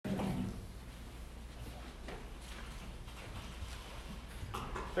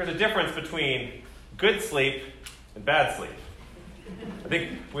there's a difference between good sleep and bad sleep. I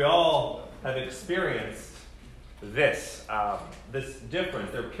think we all have experienced this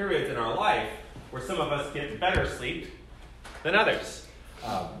difference. There are periods in our life where some of us get better sleep than others.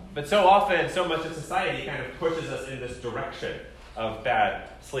 But so often, so much of society kind of pushes us in this direction of bad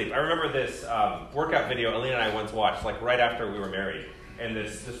sleep. I remember this workout video Alina and I once watched, like right after we were married. And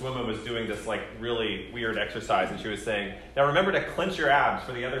this woman was doing this like really weird exercise, and she was saying, now remember to clench your abs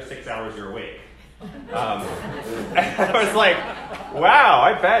for the other 6 hours you're awake. I was like, wow,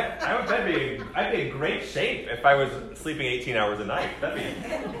 I'd be in great shape if I was sleeping 18 hours a night. That'd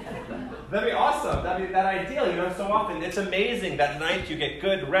be awesome. That'd be that ideal. So often it's amazing that night you get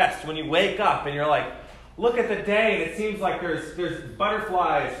good rest when you wake up and you're like, look at the day, and it seems like there's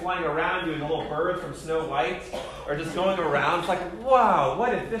butterflies flying around you and the little birds from Snow White are just going around. It's like, wow,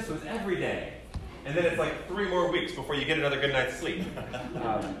 what if this was every day? And then it's like 3 more weeks before you get another good night's sleep.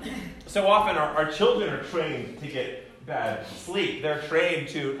 So often our children are trained to get bad sleep. They're trained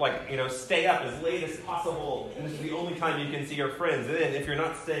to stay up as late as possible, and this is the only time you can see your friends. And then if you're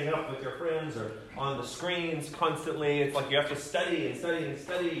not staying up with your friends or on the screens constantly, it's like you have to study and study and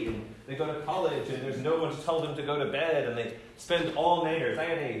study, and they go to college and there's no one to tell them to go to bed, and they spend all-nighters. I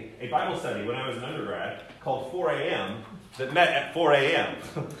had a Bible study when I was an undergrad called 4 a.m. that met at 4 a.m.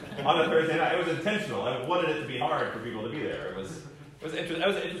 on a Thursday night. It was intentional. I wanted it to be hard for people to be there. It was an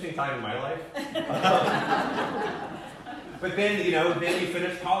interesting time in my life. But then, then you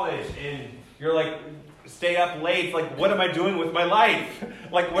finish college and you're like, stay up late. Like, what am I doing with my life?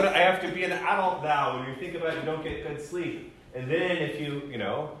 Like, I have to be an adult now. When you think about it, you don't get good sleep. And then if you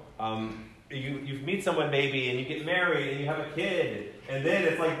meet someone maybe and you get married and you have a kid, and then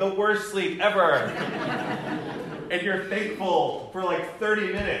it's like the worst sleep ever. And you're thankful for like 30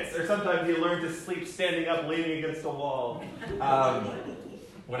 minutes, or sometimes you learn to sleep standing up, leaning against a wall.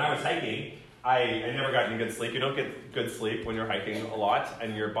 When I was hiking, I never got any good sleep. You don't get good sleep when you're hiking a lot,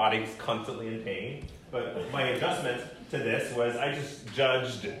 and your body's constantly in pain. But my adjustment to this was I just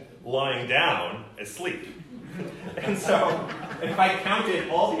judged lying down as sleep. And so if I counted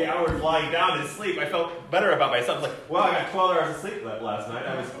all the hours lying down as sleep, I felt better about myself. I was like, well, I got 12 hours of sleep last night.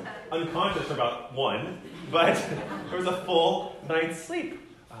 I was unconscious for about 1, but it was a full night's sleep.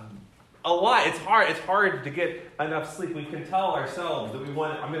 A lot. It's hard to get enough sleep. We can tell ourselves that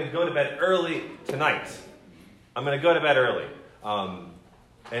I'm going to go to bed early tonight. I'm going to go to bed early.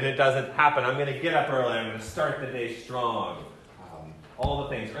 And it doesn't happen. I'm going to get up early. I'm going to start the day strong. All the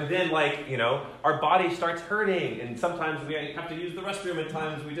things. And then, our body starts hurting, and sometimes we have to use the restroom at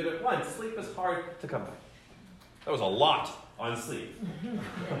times we did it once. Sleep is hard to come by. That was a lot on sleep.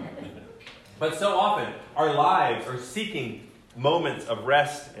 But so often, our lives are seeking moments of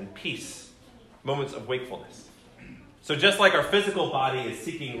rest and peace, moments of wakefulness. So just like our physical body is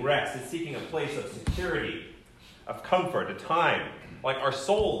seeking rest, it's seeking a place of security, of comfort, a time, like our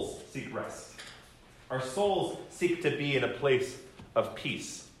souls seek rest. Our souls seek to be in a place of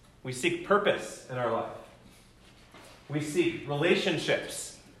peace. We seek purpose in our life. We seek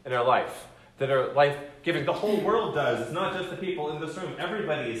relationships in our life that are life-giving. The whole world does. It's not just the people in this room.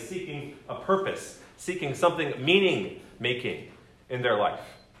 Everybody is seeking a purpose, seeking something meaning-making in their life.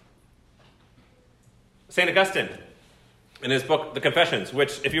 St. Augustine, in his book, The Confessions,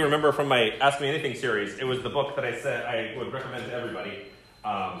 which, if you remember from my Ask Me Anything series, it was the book that I said I would recommend to everybody.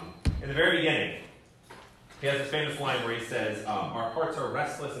 In the very beginning, he has this famous line where he says, our hearts are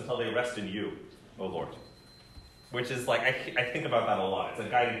restless until they rest in you, O Lord. Which is I think about that a lot. It's a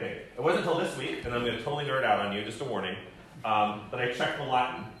guiding thing. It wasn't until this week, and I'm going to totally nerd out on you, just a warning, that I checked the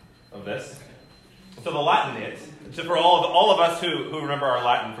Latin of this. So the Latin is, so for all of us who remember our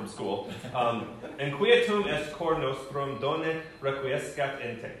Latin from school, Inquietum est cor nostrum done requiescat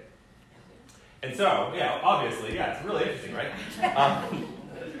in te. And so, obviously, it's really interesting, right?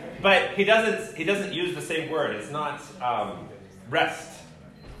 But he doesn't use the same word. It's not rest.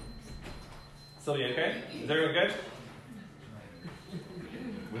 Sylvia, okay? Is everyone good?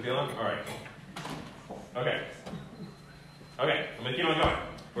 With you along? All right. Okay, I'm going to keep on going.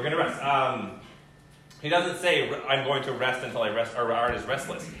 We're going to rest. He doesn't say, I'm going to rest until I rest. Our heart is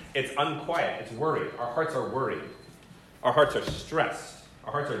restless. It's unquiet. It's worried. Our hearts are worried. Our hearts are stressed.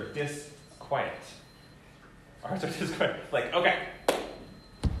 Our hearts are disquiet. Our hearts are disquiet. Okay.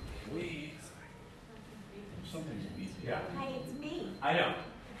 Something's wheezing. Yeah. Hey, it's me. I know.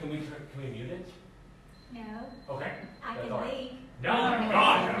 Can we mute it? No. Okay. I That's can all right. leave. No,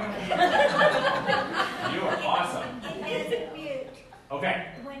 God, no. You are awesome. It doesn't mute. Okay.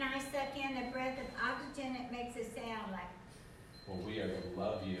 When I suck in a breath of oxygen, it makes a sound like. Well, we are going to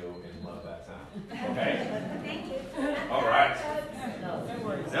love you and love that sound. Okay? Thank you. All right. No,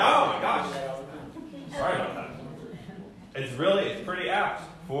 No,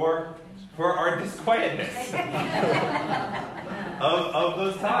 of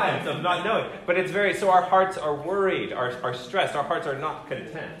those times of not knowing. But it's so our hearts are worried, are stressed, our hearts are not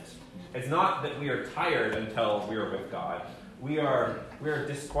content. It's not that we are tired until we are with God. We are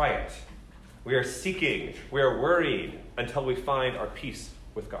disquiet. We are seeking. We are worried until we find our peace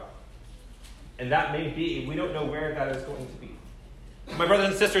with God. And that may be, we don't know where that is going to be. My brothers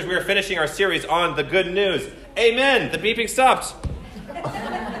and sisters, we are finishing our series on the good news. Amen. The beeping stopped.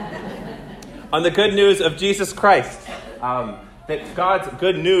 On the good news of Jesus Christ. That God's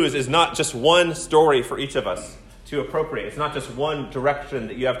good news is not just one story for each of us to appropriate. It's not just one direction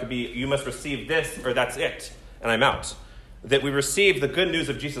that you must receive this or that's it, and I'm out. That we receive the good news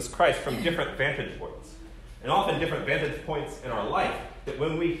of Jesus Christ from different vantage points. And often different vantage points in our life. That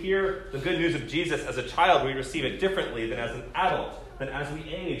when we hear the good news of Jesus as a child, we receive it differently than as an adult. Then as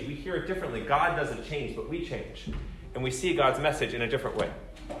we age, we hear it differently. God doesn't change, but we change. And we see God's message in a different way.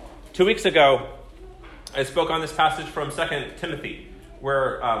 2 weeks ago, I spoke on this passage from 2 Timothy,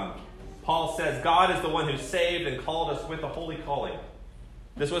 where Paul says, God is the one who saved and called us with a holy calling.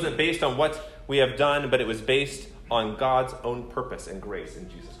 This wasn't based on what we have done, but it was based on God's own purpose and grace in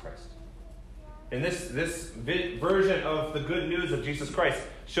Jesus Christ. And this version of the good news of Jesus Christ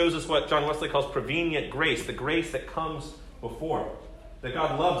shows us what John Wesley calls prevenient grace, the grace that comes before. That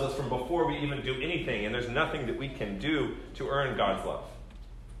God loves us from before we even do anything, and there's nothing that we can do to earn God's love.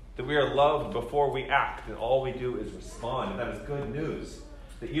 That we are loved before we act, and all we do is respond. And that is good news.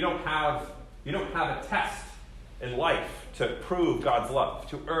 That you don't have a test in life to prove God's love,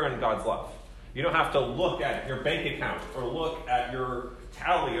 to earn God's love. You don't have to look at your bank account or look at your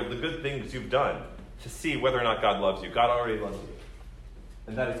tally of the good things you've done to see whether or not God loves you. God already loves you.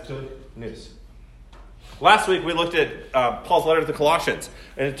 And that is good news. Last week we looked at Paul's letter to the Colossians,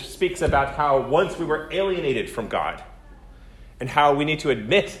 and it speaks about how once we were alienated from God, and how we need to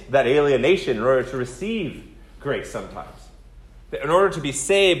admit that alienation in order to receive grace sometimes. That in order to be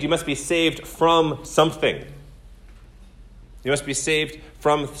saved, you must be saved from something. You must be saved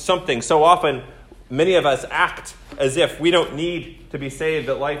from something. So often, many of us act as if we don't need to be saved,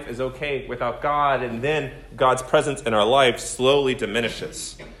 that life is okay without God, and then God's presence in our life slowly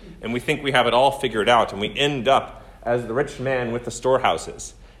diminishes. And we think we have it all figured out, and we end up as the rich man with the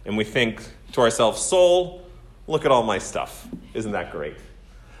storehouses. And we think to ourselves, soul, look at all my stuff. Isn't that great?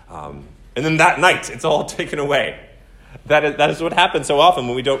 And then that night, it's all taken away. That is what happens so often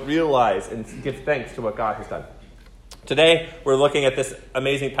when we don't realize and give thanks to what God has done. Today, we're looking at this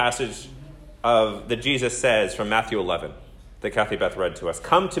amazing passage that Jesus says from Matthew 11 that Kathy Beth read to us.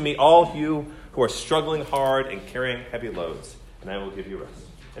 Come to me, all you who are struggling hard and carrying heavy loads, and I will give you rest.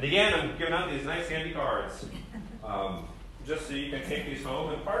 And again, I'm giving out these nice handy cards just so you can take these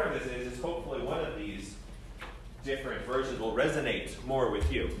home. And part of this is hopefully one of these different versions will resonate more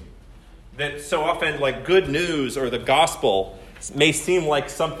with you. That so often, like good news or the gospel may seem like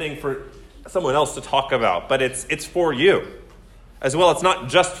something for someone else to talk about, but it's for you. As well, it's not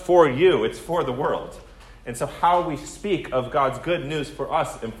just for you, it's for the world. And so how we speak of God's good news for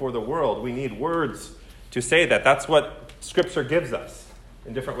us and for the world, we need words to say that. That's what Scripture gives us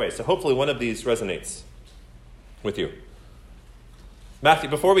in different ways. So hopefully one of these resonates with you. Matthew,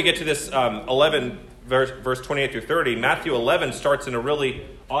 before we get to this 11, verse 28 through 30, Matthew 11 starts in a really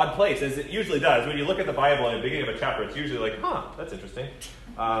odd place, as it usually does. When you look at the Bible at the beginning of a chapter, it's usually like, that's interesting.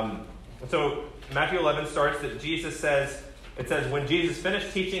 So Matthew 11 starts that it says, when Jesus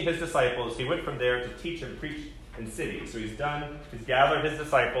finished teaching his disciples, he went from there to teach and preach in cities. So he's gathered his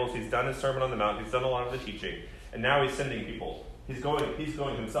disciples, he's done his Sermon on the Mount, he's done a lot of the teaching, and now he's sending people. He's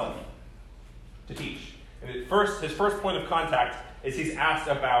going himself to teach. And his first point of contact is he's asked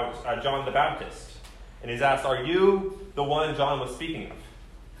about John the Baptist. And he's asked, are you the one John was speaking of?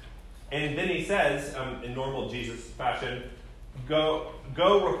 And then he says, in normal Jesus fashion, Go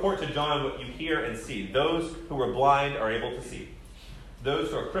report to John what you hear and see. Those who are blind are able to see.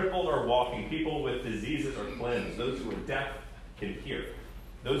 Those who are crippled are walking. People with diseases are cleansed. Those who are deaf can hear.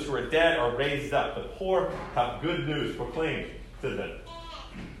 Those who are dead are raised up. The poor have good news proclaimed to them.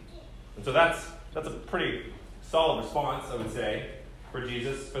 And so that's a pretty solid response, I would say, for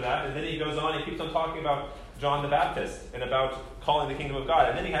Jesus for that. And then he goes on, he keeps on talking about John the Baptist and about calling the kingdom of God.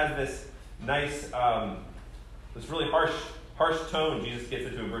 And then he has this nice, this really harsh tone Jesus gets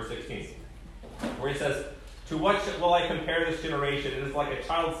into in verse 16, where he says, to what will I compare this generation? It is like a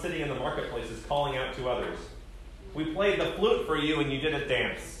child sitting in the marketplaces calling out to others. We played the flute for you and you didn't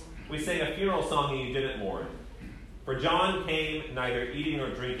dance. We sang a funeral song and you didn't mourn. For John came neither eating nor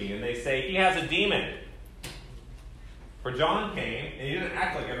drinking, and they say, he has a demon. For John came, and he didn't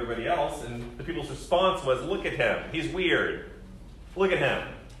act like everybody else, and the people's response was, look at him, he's weird. Look at him.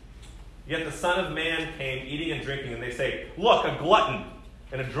 Yet the Son of Man came eating and drinking, and they say, look, a glutton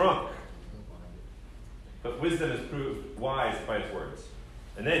and a drunk. But wisdom is proved wise by its words.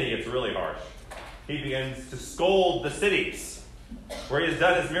 And then he gets really harsh. He begins to scold the cities where he has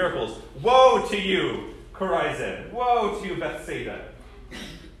done his miracles. Woe to you, Chorazin! Woe to you, Bethsaida!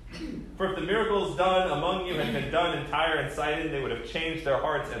 For if the miracles done among you had been done in Tyre and Sidon, they would have changed their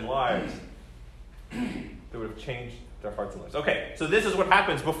hearts and lives. They would have changed their hearts and lives. Okay, so this is what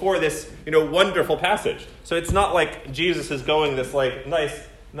happens before this, wonderful passage. So it's not like Jesus is going this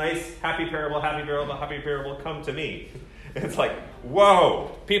nice, happy parable, come to me. It's like,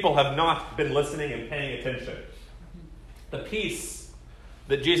 whoa, people have not been listening and paying attention. The peace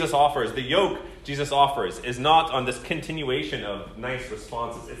that Jesus offers, the yoke Jesus offers, is not on this continuation of nice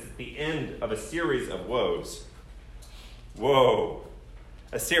responses. It's at the end of a series of woes. Woe.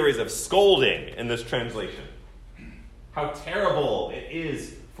 A series of scolding in this translation. How terrible it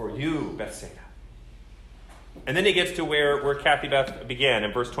is for you, Bethsaida. And then he gets to where Kathy Beth began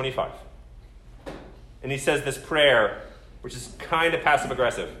in verse 25. And he says this prayer, which is kind of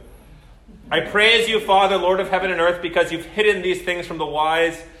passive-aggressive. I praise you, Father, Lord of heaven and earth, because you've hidden these things from the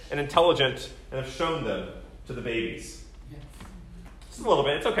wise and intelligent and have shown them to the babies. Just a little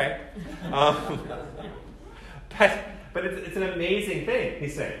bit. It's okay. But it's an amazing thing,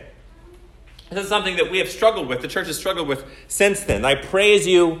 he's saying. This is something that we have struggled with, the church has struggled with since then. I praise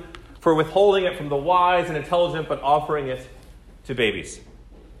you for withholding it from the wise and intelligent, but offering it to babies.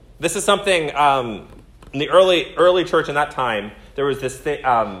 This is something, in the early church in that time, there was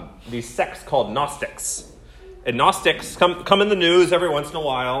these sects called Gnostics. And Gnostics come in the news every once in a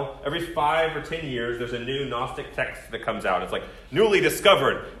while. Every 5 or 10 years, there's a new Gnostic text that comes out. It's like, newly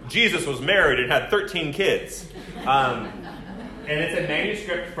discovered, Jesus was married and had 13 kids. And it's a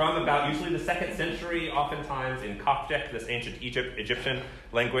manuscript from about usually the 2nd century, oftentimes in Coptic, this ancient Egyptian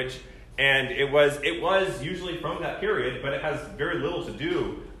language. And it was usually from that period, but it has very little to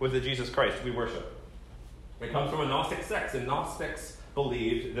do with the Jesus Christ we worship. It comes from a Gnostic sect, and Gnostics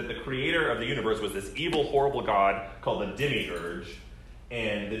believed that the creator of the universe was this evil, horrible god called the Demiurge,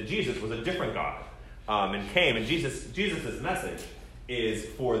 and that Jesus was a different god, and came. And Jesus' message is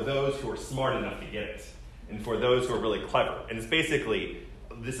for those who are smart enough to get it, and for those who are really clever. And it's basically,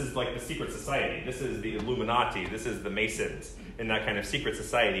 this is like the secret society. This is the Illuminati. This is the Masons in that kind of secret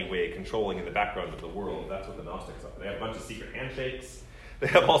society way, controlling in the background of the world. That's what the Gnostics are. They have a bunch of secret handshakes. They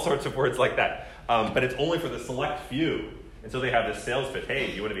have all sorts of words like that. But it's only for the select few. And so they have this sales pitch. Hey,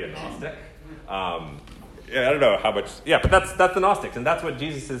 do you want to be a Gnostic? I don't know how much. Yeah, but that's the Gnostics. And that's what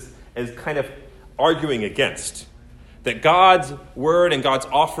Jesus is kind of arguing against. That God's word and God's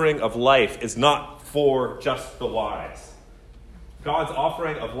offering of life is not for just the wise. God's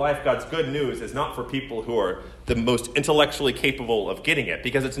offering of life, God's good news, is not for people who are the most intellectually capable of getting it.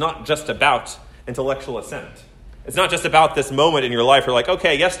 Because it's not just about intellectual assent. It's not just about this moment in your life where you're like,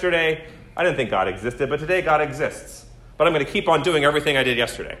 okay, yesterday I didn't think God existed, but today God exists. But I'm going to keep on doing everything I did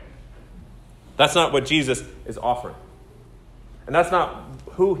yesterday. That's not what Jesus is offering. And that's not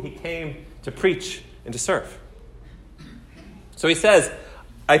who he came to preach and to serve. So he says,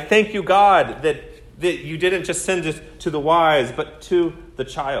 I thank you, God, that you didn't just send it to the wise, but to the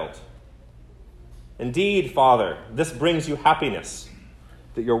child. Indeed, Father, this brings you happiness,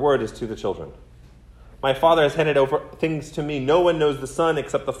 that your word is to the children. My Father has handed over things to me. No one knows the Son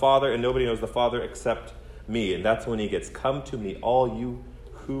except the Father, and nobody knows the Father except me. And that's when he gets, come to me, all you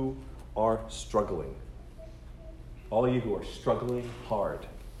who are struggling. All you who are struggling hard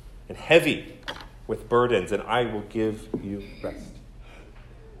and heavy with burdens, and I will give you rest.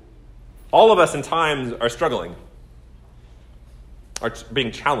 All of us in times are struggling, are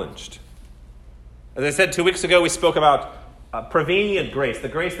being challenged. As I said 2 weeks ago, we spoke about prevenient grace, the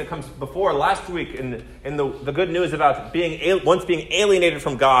grace that comes before. Last week in the good news about once being alienated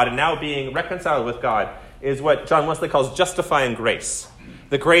from God and now being reconciled with God is what John Wesley calls justifying grace.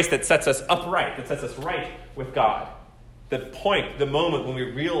 The grace that sets us upright, that sets us right with God. The moment when we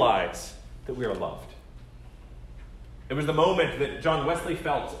realize that we are loved. It was the moment that John Wesley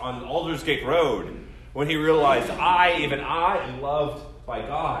felt on Aldersgate Road when he realized, I am loved by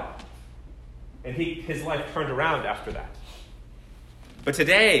God. And his life turned around after that. But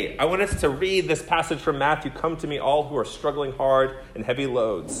today, I want us to read this passage from Matthew. Come to me, all who are struggling hard and heavy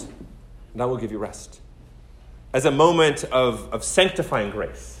loads, and I will give you rest. As a moment of sanctifying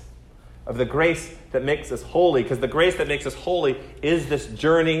grace, of the grace that makes us holy, because the grace that makes us holy is this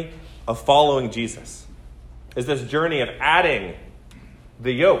journey of following Jesus, is this journey of adding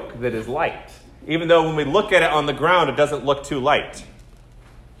the yoke that is light, even though when we look at it on the ground, it doesn't look too light.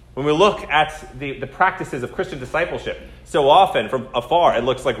 When we look at the practices of Christian discipleship, so often from afar it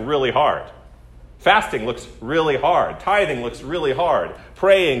looks like really hard. Fasting looks really hard. Tithing looks really hard.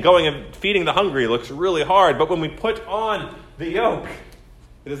 Praying, going and feeding the hungry looks really hard. But when we put on the yoke,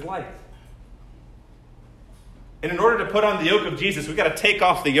 it is light. And in order to put on the yoke of Jesus, we've got to take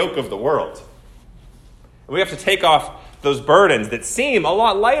off the yoke of the world. And we have to take off those burdens that seem a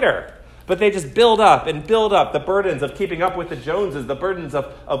lot lighter, but they just build up and build up. The burdens of keeping up with the Joneses, the burdens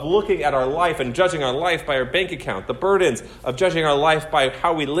of looking at our life and judging our life by our bank account, the burdens of judging our life by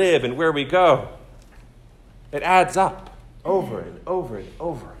how we live and where we go. It adds up over and over and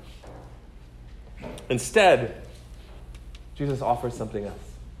over. Instead, Jesus offers something else.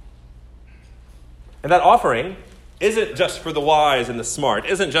 And that offering isn't just for the wise and the smart,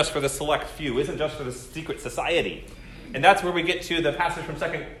 isn't just for the select few, isn't just for the secret society. And that's where we get to the passage from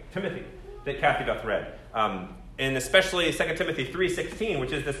 2 Timothy that Kathy doth read. And especially 2 Timothy 3:16,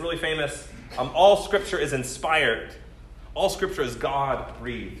 which is this really famous, all Scripture is inspired. All Scripture is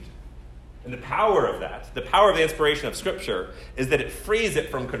God-breathed. And the power of that, the power of the inspiration of Scripture, is that it frees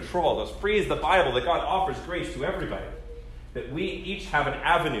it from control. It frees the Bible, that God offers grace to everybody. That we each have an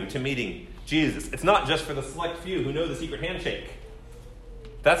avenue to meeting Jesus. It's not just for the select few who know the secret handshake.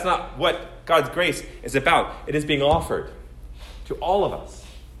 That's not what God's grace is about. It is being offered to all of us.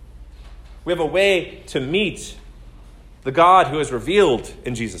 We have a way to meet the God who is revealed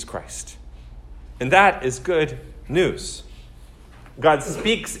in Jesus Christ. And that is good news. God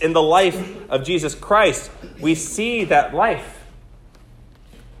speaks in the life of Jesus Christ. We see that life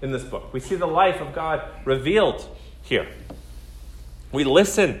in this book. We see the life of God revealed here. We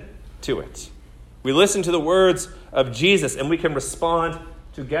listen to it. We listen to the words of Jesus, and we can respond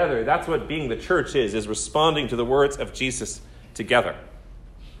together. That's what being the church is responding to the words of Jesus together.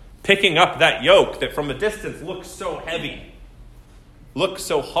 Picking up that yoke that from a distance looks so heavy, looks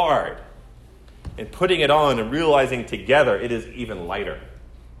so hard, and putting it on and realizing together it is even lighter.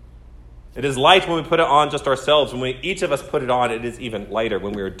 It is light when we put it on just ourselves. When each of us put it on, it is even lighter.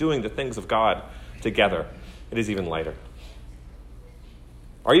 When we are doing the things of God together, it is even lighter.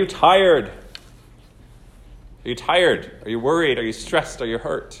 Are you tired? Are you tired? Are you worried? Are you stressed? Are you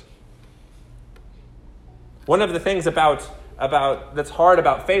hurt? One of the things about that's hard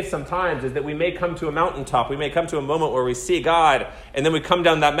about faith sometimes is that we may come to a mountaintop. We may come to a moment where we see God, and then we come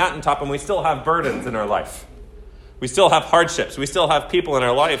down that mountaintop and we still have burdens in our life. We still have hardships. We still have people in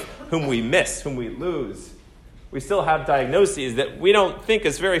our life whom we miss, whom we lose. We still have diagnoses that we don't think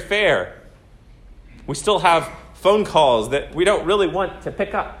is very fair. We still have phone calls that we don't really want to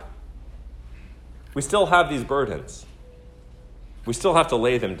pick up. We still have these burdens. We still have to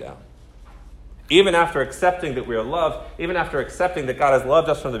lay them down. Even after accepting that we are loved, even after accepting that God has loved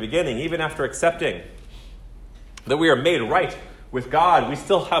us from the beginning, even after accepting that we are made right with God, we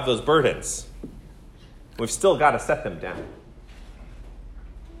still have those burdens. We've still got to set them down.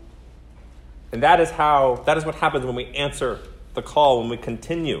 And that is what happens when we answer the call, when we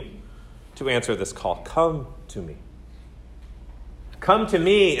continue to answer this call. Come to me. Come to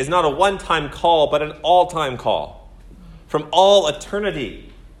me is not a one-time call, but an all-time call. From all eternity,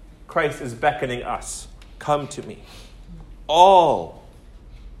 Christ is beckoning us. Come to me. All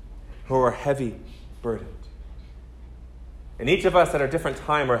who are heavy burdened. And each of us at a different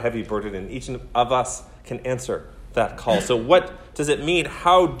time are heavy burdened, and each of us can answer that call. So what does it mean?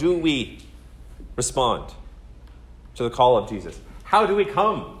 How do we respond to the call of Jesus? How do we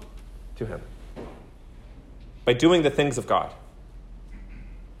come to him? By doing the things of God.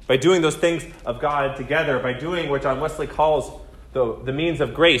 By doing those things of God together. By doing what John Wesley calls the means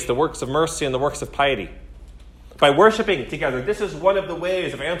of grace, the works of mercy, and the works of piety. By worshiping together. This is one of the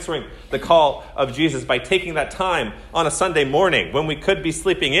ways of answering the call of Jesus, by taking that time on a Sunday morning when we could be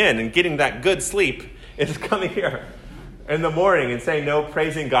sleeping in and getting that good sleep. It is coming here in the morning and saying, no,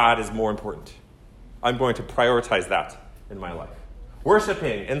 praising God is more important. I'm going to prioritize that in my life.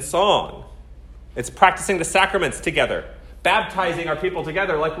 Worshiping in song. It's practicing the sacraments together. Baptizing our people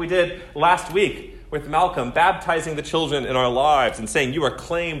together like we did last week with Malcolm, baptizing the children in our lives and saying, you are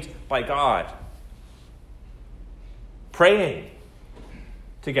claimed by God. Praying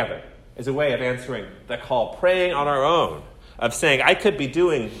together is a way of answering that call. Praying on our own, of saying, I could be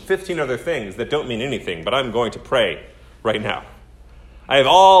doing 15 other things that don't mean anything, but I'm going to pray right now. I have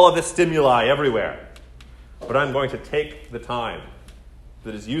all of the stimuli everywhere, but I'm going to take the time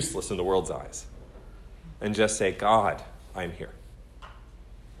that is useless in the world's eyes and just say, God, I'm here.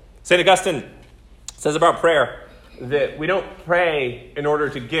 St. Augustine says about prayer that we don't pray in order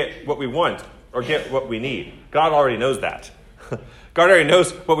to get what we want or get what we need. God already knows that. God already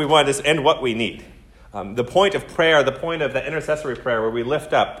knows what we want and what we need. The point of prayer, the point of the intercessory prayer where we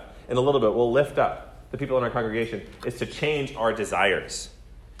lift up in a little bit, we'll lift up the people in our congregation, is to change our desires,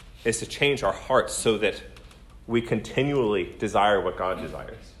 is to change our hearts so that we continually desire what God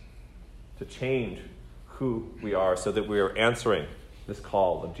desires, to change who we are so that we are answering this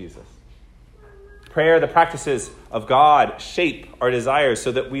call of Jesus. Prayer, the practices of God, shape our desires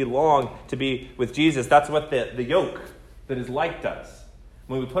so that we long to be with Jesus. That's what the yoke that is light does.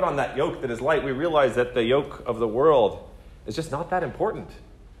 When we put on that yoke that is light, we realize that the yoke of the world is just not that important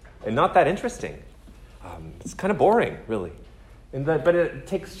and not that interesting. It's kind of boring, really. But it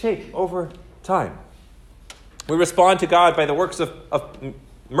takes shape over time. We respond to God by the works of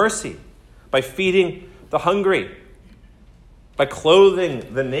mercy, by feeding the hungry, by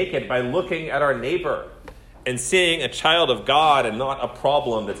clothing the naked, by looking at our neighbor and seeing a child of God and not a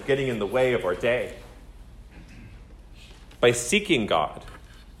problem that's getting in the way of our day, by seeking God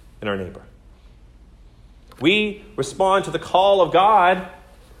in our neighbor. We respond to the call of God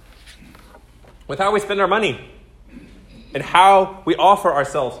with how we spend our money and how we offer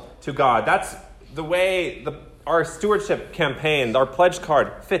ourselves to God. That's the way our stewardship campaign, our pledge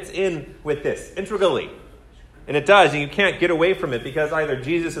card, fits in with this integrally. And it does, and you can't get away from it because either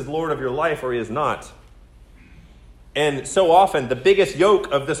Jesus is Lord of your life or he is not. And so often, the biggest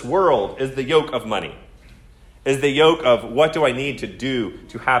yoke of this world is the yoke of money, is the yoke of what do I need to do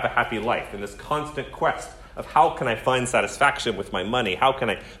to have a happy life, and this constant quest of how can I find satisfaction with my money? How can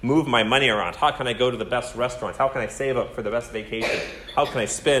I move my money around? How can I go to the best restaurants? How can I save up for the best vacation? How can I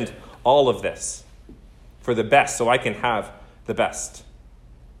spend all of this for the best so I can have the best?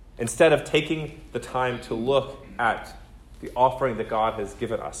 Instead of taking the time to look at the offering that God has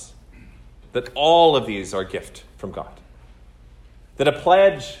given us, that all of these are a gift from God, that a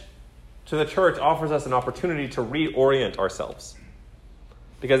pledge to the church offers us an opportunity to reorient ourselves.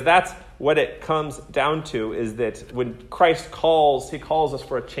 Because that's what it comes down to, is that when Christ calls, he calls us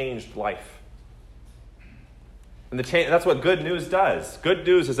for a changed life. And that's what good news does. Good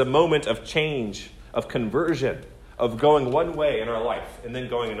news is a moment of change, of conversion, of going one way in our life and then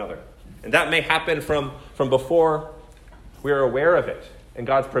going another. And that may happen from before we are aware of it in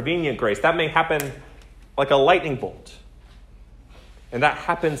God's prevenient grace. That may happen like a lightning bolt. And that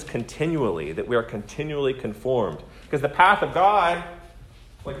happens continually, that we are continually conformed. Because the path of God,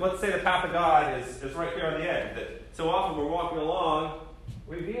 like let's say the path of God is right here on the edge. That so often we're walking along,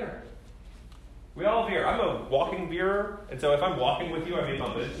 we veer. We all veer. I'm a walking veerer. And so if I'm walking with you, I may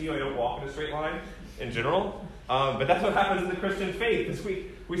bump into you. I don't walk in a straight line in general. But that's what happens in the Christian faith. Is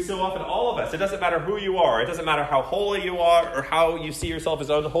we so often, all of us, it doesn't matter who you are. It doesn't matter how holy you are or how you see yourself as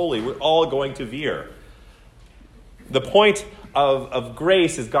unholy. We're all going to veer. The point of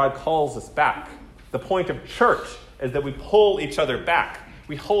grace is God calls us back. The point of church is that we pull each other back.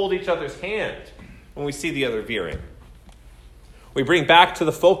 We hold each other's hand when we see the other veering. We bring back to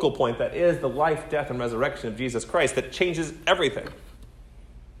the focal point that is the life, death, and resurrection of Jesus Christ that changes everything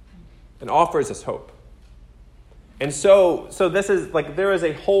and offers us hope. And so this is like, there is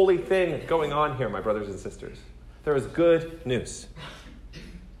a holy thing going on here, my brothers and sisters. There is good news.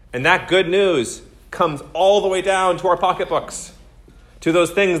 And that good news comes all the way down to our pocketbooks, to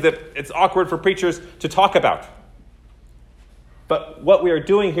those things that it's awkward for preachers to talk about. But what we are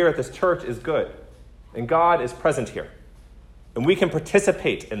doing here at this church is good. And God is present here. And we can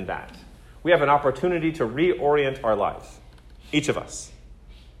participate in that. We have an opportunity to reorient our lives, each of us.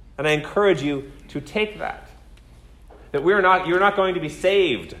 And I encourage you to take that. That you're not going to be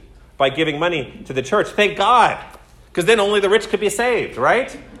saved by giving money to the church. Thank God. Because then only the rich could be saved,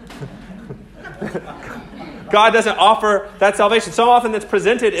 right? God doesn't offer that salvation. So often it's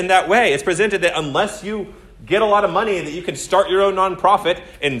presented in that way. It's presented that unless you get a lot of money that you can start your own nonprofit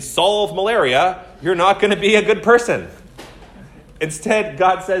and solve malaria, you're not going to be a good person. Instead,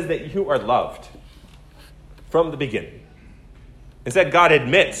 God says that you are loved from the beginning. Instead, God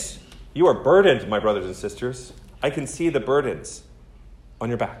admits you are burdened, my brothers and sisters. I can see the burdens on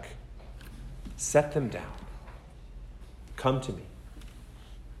your back. Set them down. Come to me.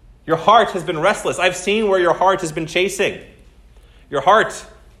 Your heart has been restless. I've seen where your heart has been chasing. Your heart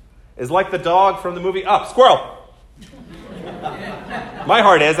is like the dog from the movie Up. Squirrel. My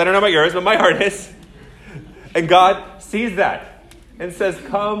heart is. I don't know about yours, but my heart is. And God sees that and says,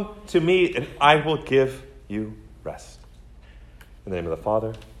 come to me and I will give you rest. In the name of the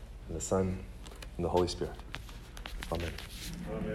Father, and the Son, and the Holy Spirit. Amen.